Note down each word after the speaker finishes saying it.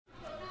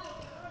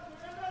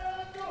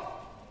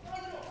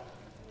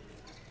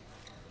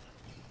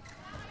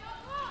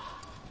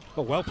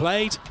Oh, well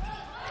played.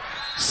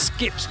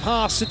 Skips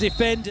past the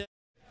defender.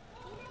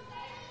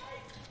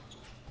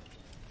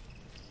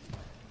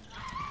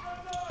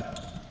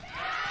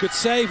 Good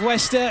save,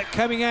 Wester,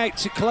 coming out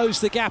to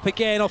close the gap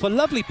again off a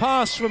lovely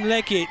pass from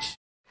Legic.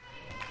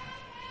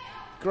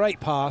 Great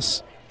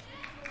pass.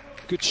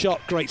 Good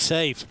shot, great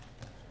save.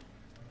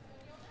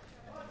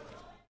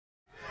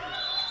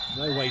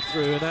 No way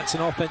through, and that's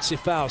an offensive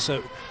foul.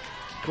 So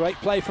great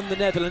play from the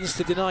Netherlands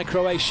to deny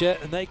Croatia,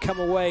 and they come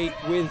away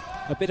with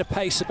a bit of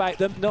pace about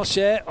them.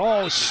 Nosher,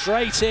 oh,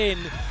 straight in.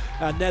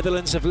 And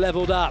Netherlands have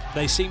levelled up.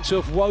 They seem to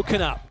have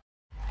woken up.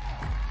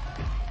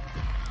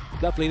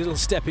 Lovely little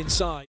step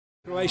inside.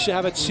 Croatia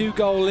have a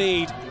 2-goal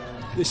lead.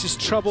 This is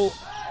trouble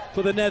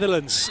for the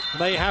Netherlands.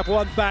 They have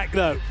one back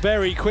though,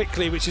 very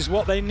quickly, which is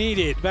what they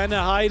needed. Van der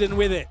Heijden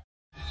with it.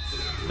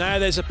 Now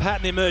there's a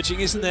pattern emerging,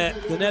 isn't there?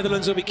 The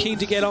Netherlands will be keen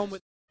to get on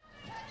with.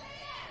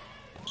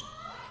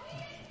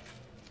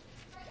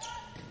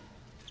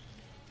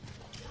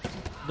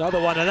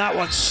 Another one, and that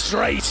one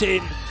straight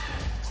in.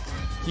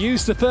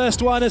 Used the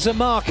first one as a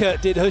marker,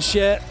 did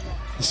Huscher.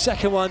 The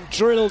second one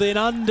drilled in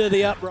under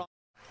the upright.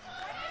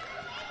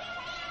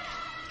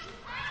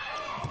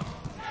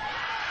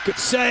 Good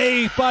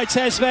save by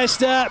Tess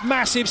Wester.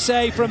 Massive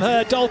save from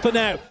her. Dolper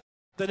now.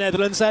 The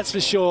Netherlands, that's for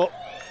sure.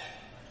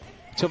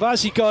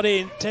 Tovazi got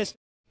in. Tess.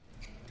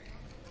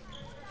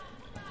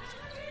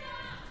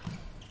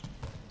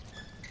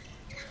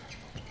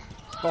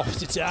 Off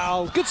to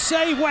Tal. Good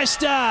save,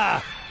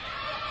 Wester.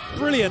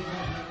 Brilliant.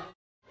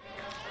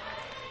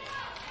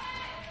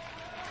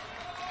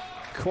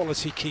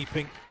 Quality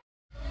keeping.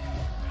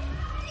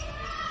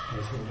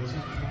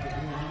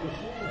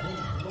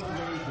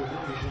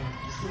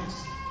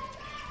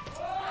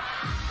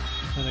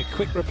 And a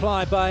quick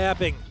reply by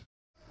Abbing.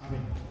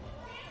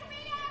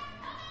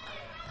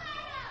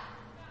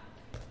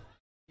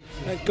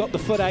 They've got the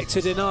foot out to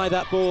deny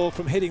that ball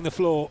from hitting the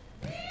floor.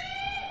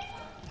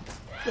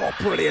 Oh,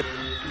 brilliant.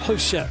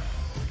 Huscher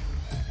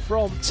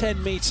from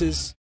 10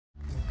 metres.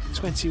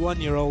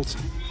 21-year-old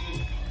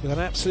with an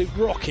absolute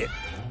rocket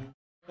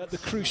at the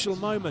crucial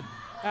moment.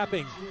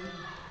 Abbing.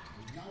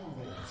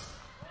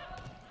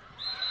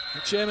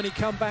 Germany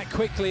come back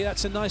quickly.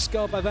 That's a nice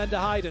goal by Van der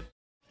Heijden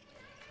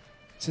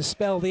to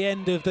spell the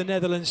end of the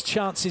Netherlands'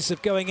 chances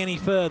of going any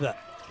further.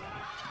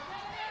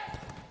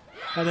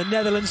 And the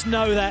Netherlands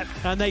know that,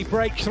 and they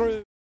break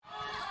through.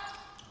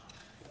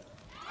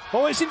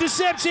 Oh, it's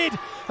intercepted,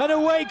 and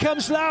away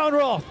comes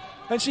Lauenroth,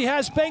 and she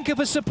has Benke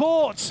for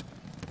support.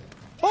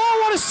 Oh,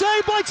 what a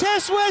save by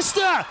Tess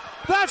Wester!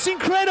 That's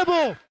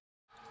incredible!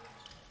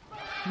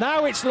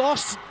 Now it's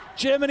lost.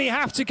 Germany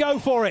have to go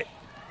for it.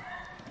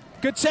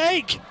 Good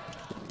take.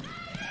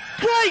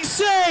 Great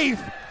save!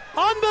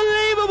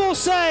 Unbelievable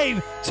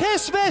save!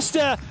 Tess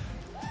Wester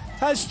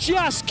has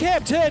just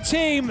kept her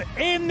team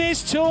in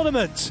this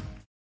tournament.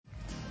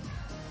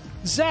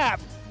 Zap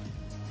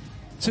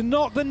to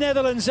knock the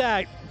Netherlands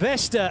out.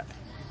 Wester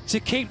to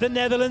keep the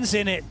Netherlands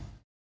in it.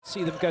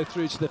 See them go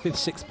through to the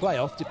 5th, 6th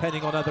playoff,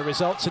 depending on other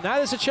results. And now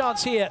there's a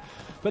chance here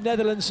for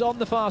Netherlands on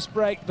the fast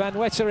break. Van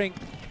Wettering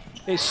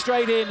is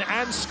straight in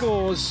and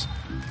scores.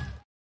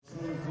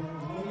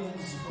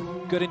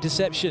 Good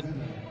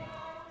interception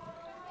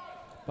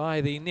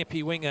by the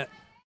nippy winger.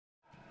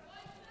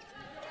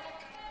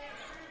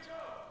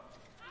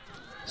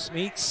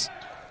 Smeets,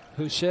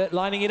 Huscher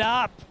lining it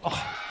up.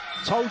 Oh,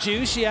 told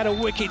you she had a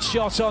wicked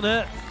shot on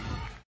her.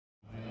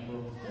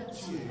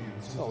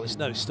 Oh, there's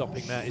no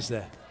stopping that, is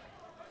there?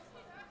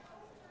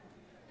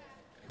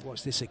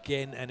 Watch this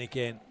again and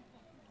again.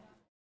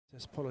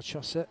 Des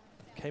Polochosa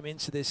came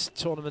into this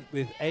tournament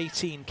with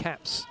 18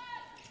 caps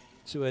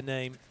to her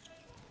name.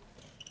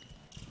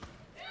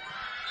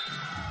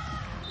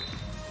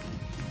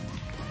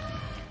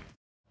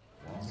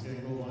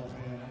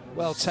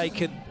 Well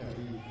taken.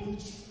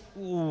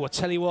 Ooh, I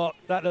tell you what,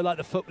 that looked like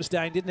the foot was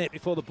down, didn't it,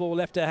 before the ball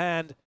left her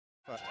hand.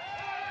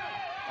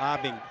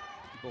 Abbing,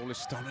 the ball is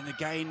stolen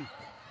again.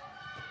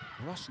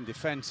 The Russian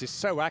defence is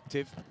so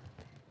active.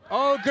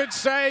 Oh, good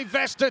save,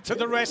 Wester to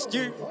the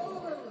rescue.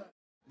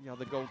 The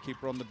other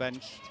goalkeeper on the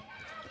bench.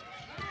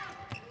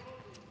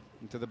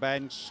 Into the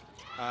bench.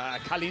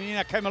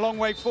 Kalinina came a long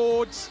way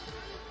forwards,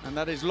 and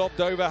that is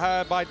lobbed over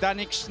her by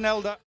Danik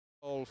Snelder.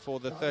 All for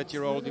the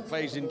 30-year-old who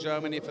plays in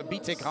Germany for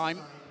Bietigheim.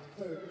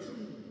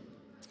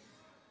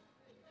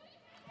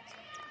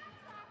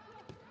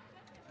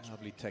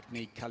 Lovely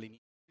technique, Kalinina.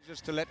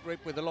 Just to let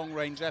rip with a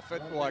long-range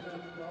effort, or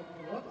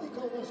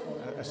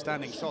a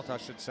standing shot, I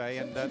should say,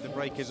 and the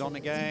break is on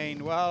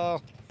again.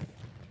 Well,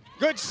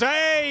 good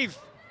save!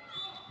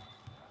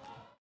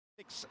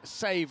 6th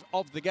save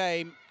of the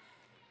game.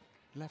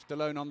 Left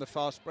alone on the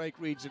fast break,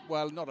 reads it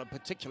well, not a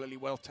particularly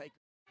well taken.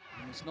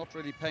 And it's not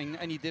really paying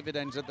any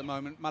dividends at the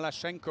moment.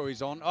 Malashenko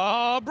is on.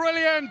 Oh,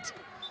 brilliant!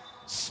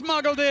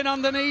 Smuggled in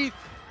underneath.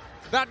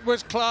 That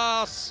was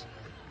class.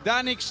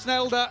 Danik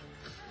Snelder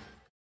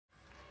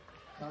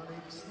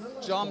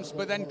jumps,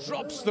 but then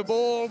drops the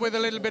ball with a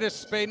little bit of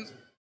spin.